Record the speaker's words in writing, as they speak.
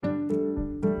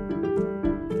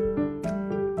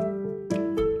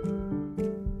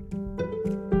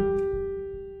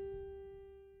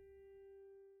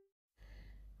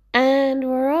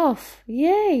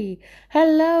Yay!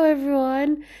 Hello,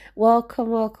 everyone.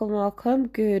 Welcome.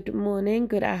 Good morning,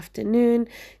 good afternoon,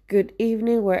 good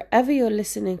evening, wherever you're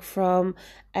listening from.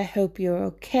 I hope you're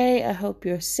okay. I hope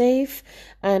you're safe,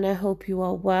 and I hope you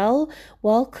are well.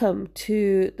 Welcome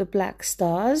to the Black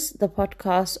Stars, the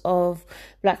podcast of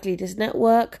Black Leaders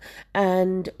Network,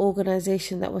 and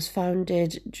organization that was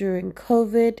founded during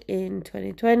COVID in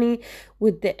 2020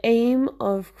 with the aim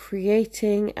of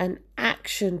creating an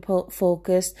action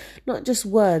focused, not just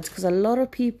words, because a lot of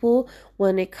people,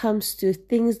 when it comes to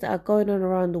things that are going on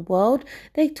around the world,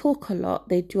 they talk a lot,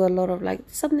 they do a lot of like,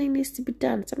 something needs to be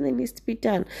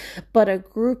done, but a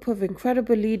group of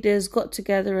incredible leaders got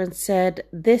together and said,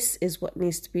 this is what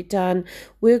needs to be done.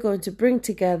 We're going to bring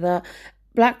together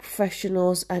Black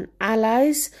professionals and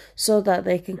allies so that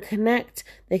they can connect,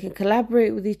 they can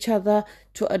collaborate with each other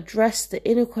to address the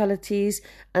inequalities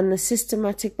and the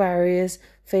systematic barriers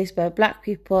faced by Black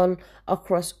people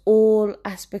across all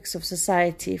aspects of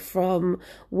society, from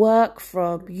work,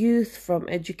 from youth, from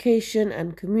education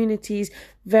and communities,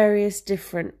 various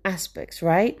different aspects,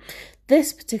 right?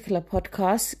 This particular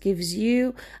podcast gives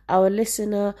you, our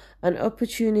listener, an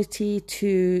opportunity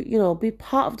to, be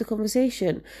part of the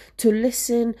conversation, to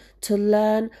listen, to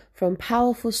learn from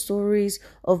powerful stories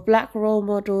of Black role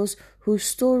models whose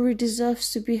story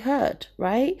deserves to be heard,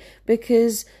 right?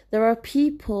 Because there are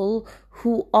people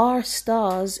who are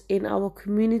stars in our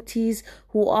communities,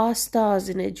 who are stars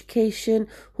in education,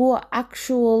 who are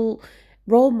actual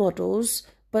role models,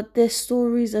 but their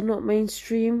stories are not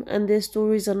mainstream and their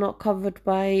stories are not covered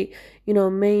by,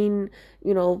 main,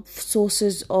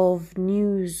 sources of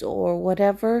news or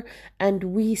whatever. And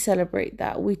we celebrate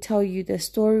that. We tell you their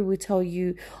story. We tell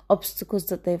you obstacles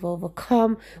that they've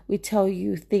overcome. We tell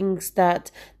you things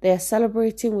that they're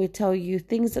celebrating. We tell you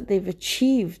things that they've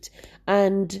achieved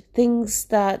and things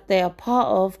that they are part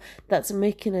of that's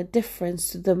making a difference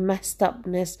to the messed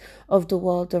upness of the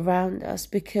world around us,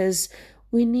 because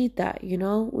we need that,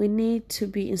 we need to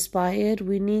be inspired.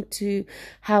 We need to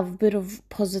have a bit of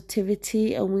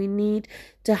positivity, and we need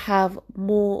to have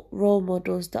more role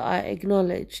models that are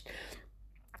acknowledged.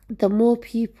 The more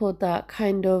people that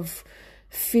kind of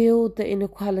feel the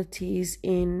inequalities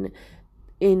in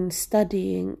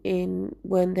studying, in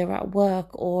when they're at work,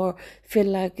 or feel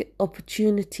like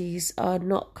opportunities are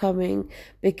not coming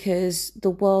because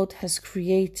the world has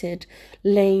created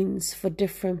lanes for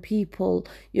different people.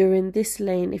 You're in this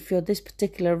lane if you're this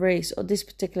particular race or this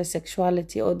particular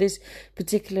sexuality or this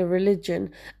particular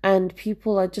religion, and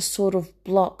people are just sort of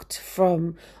blocked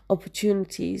from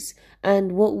opportunities.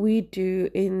 And what we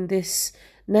do in this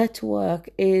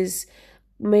network is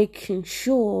making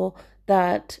sure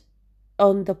that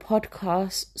on the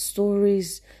podcast,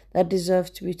 stories that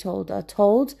deserve to be told are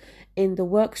told. In the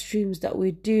work streams that we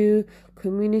do,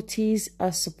 communities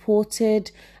are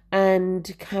supported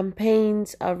and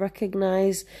campaigns are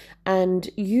recognized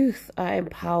and youth are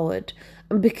empowered,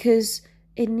 because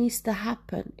it needs to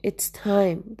happen. It's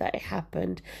time that it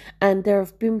happened. And there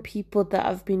have been people that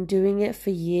have been doing it for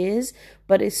years,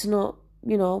 but it's not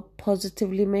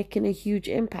positively making a huge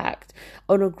impact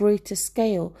on a greater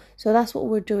scale. So that's what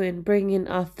we're doing, bringing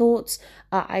our thoughts,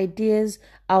 our ideas,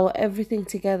 our everything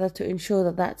together to ensure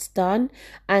that that's done.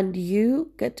 And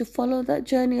you get to follow that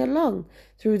journey along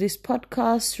through this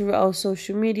podcast, through our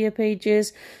social media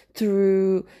pages,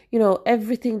 through,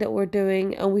 everything that we're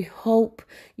doing. And we hope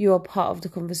you are part of the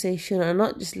conversation and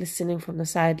not just listening from the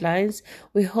sidelines.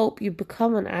 We hope you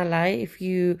become an ally if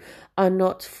you are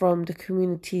not from the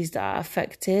communities that are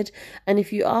affected. And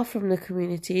if you are from the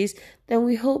communities, then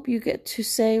we hope you get to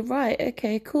say, right,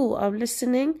 okay, cool, I'm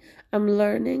listening, I'm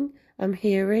learning, I'm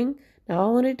hearing, now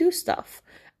I want to do stuff.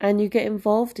 And you get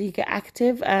involved, you get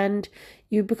active, and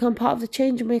you become part of the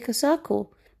change maker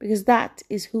circle, because that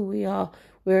is who we are.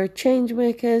 We're change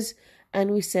makers,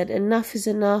 and we said enough is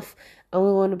enough, and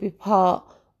we want to be part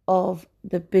of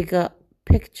the bigger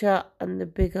picture and the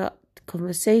bigger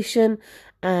conversation.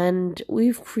 And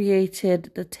we've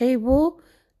created the table.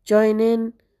 Join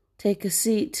in, take a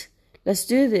seat. Let's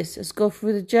do this. Let's go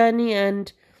through the journey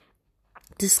and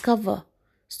discover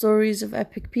stories of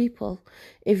epic people.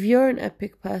 If you're an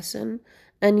epic person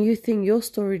and you think your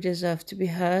story deserves to be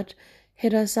heard,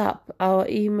 hit us up. Our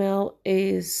email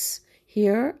is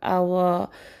here. Our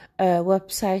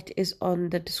website is on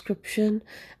the description.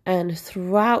 And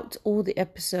throughout all the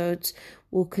episodes,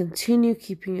 we'll continue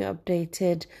keeping you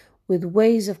updated with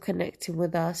ways of connecting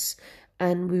with us.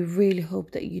 And we really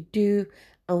hope that you do.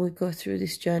 And we go through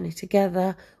this journey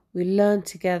together. We learn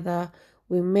together.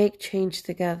 We make change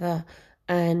together.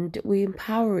 And we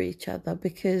empower each other,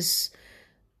 because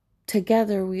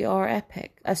together we are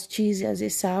epic. As cheesy as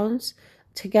it sounds,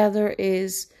 together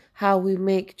is how we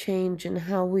make change and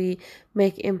how we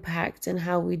make impact and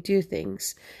how we do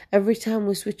things. Every time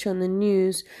we switch on the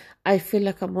news, I feel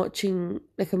like I'm watching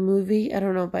like a movie. I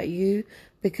don't know about you,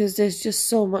 because there's just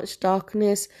so much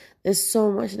darkness, there's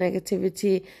so much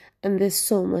negativity, and there's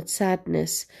so much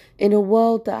sadness in a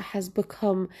world that has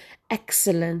become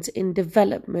excellent in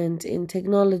development, in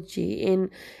technology,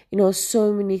 in,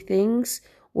 so many things.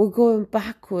 We're going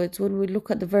backwards when we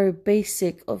look at the very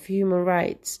basic of human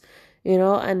rights,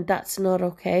 and that's not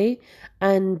okay.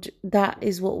 And that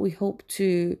is what we hope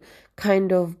to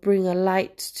kind of bring a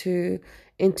light to,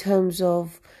 in terms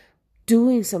of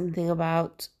doing something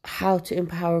about how to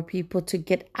empower people to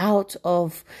get out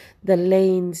of the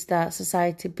lanes that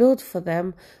society built for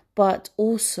them, but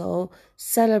also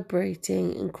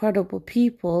celebrating incredible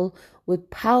people with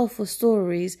powerful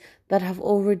stories that have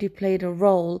already played a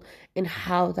role in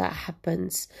how that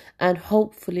happens. And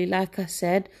hopefully, like I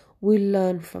said, we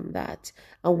learn from that.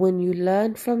 And when you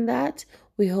learn from that,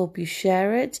 we hope you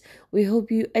share it, we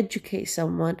hope you educate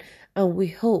someone, and we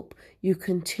hope you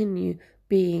continue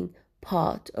being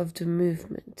part of the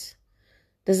movement.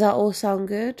 Does that all sound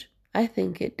good? I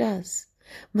think it does.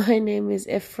 My name is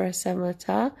Ifra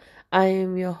Samata. I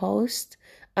am your host,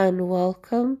 and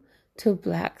welcome to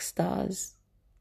Black Stars.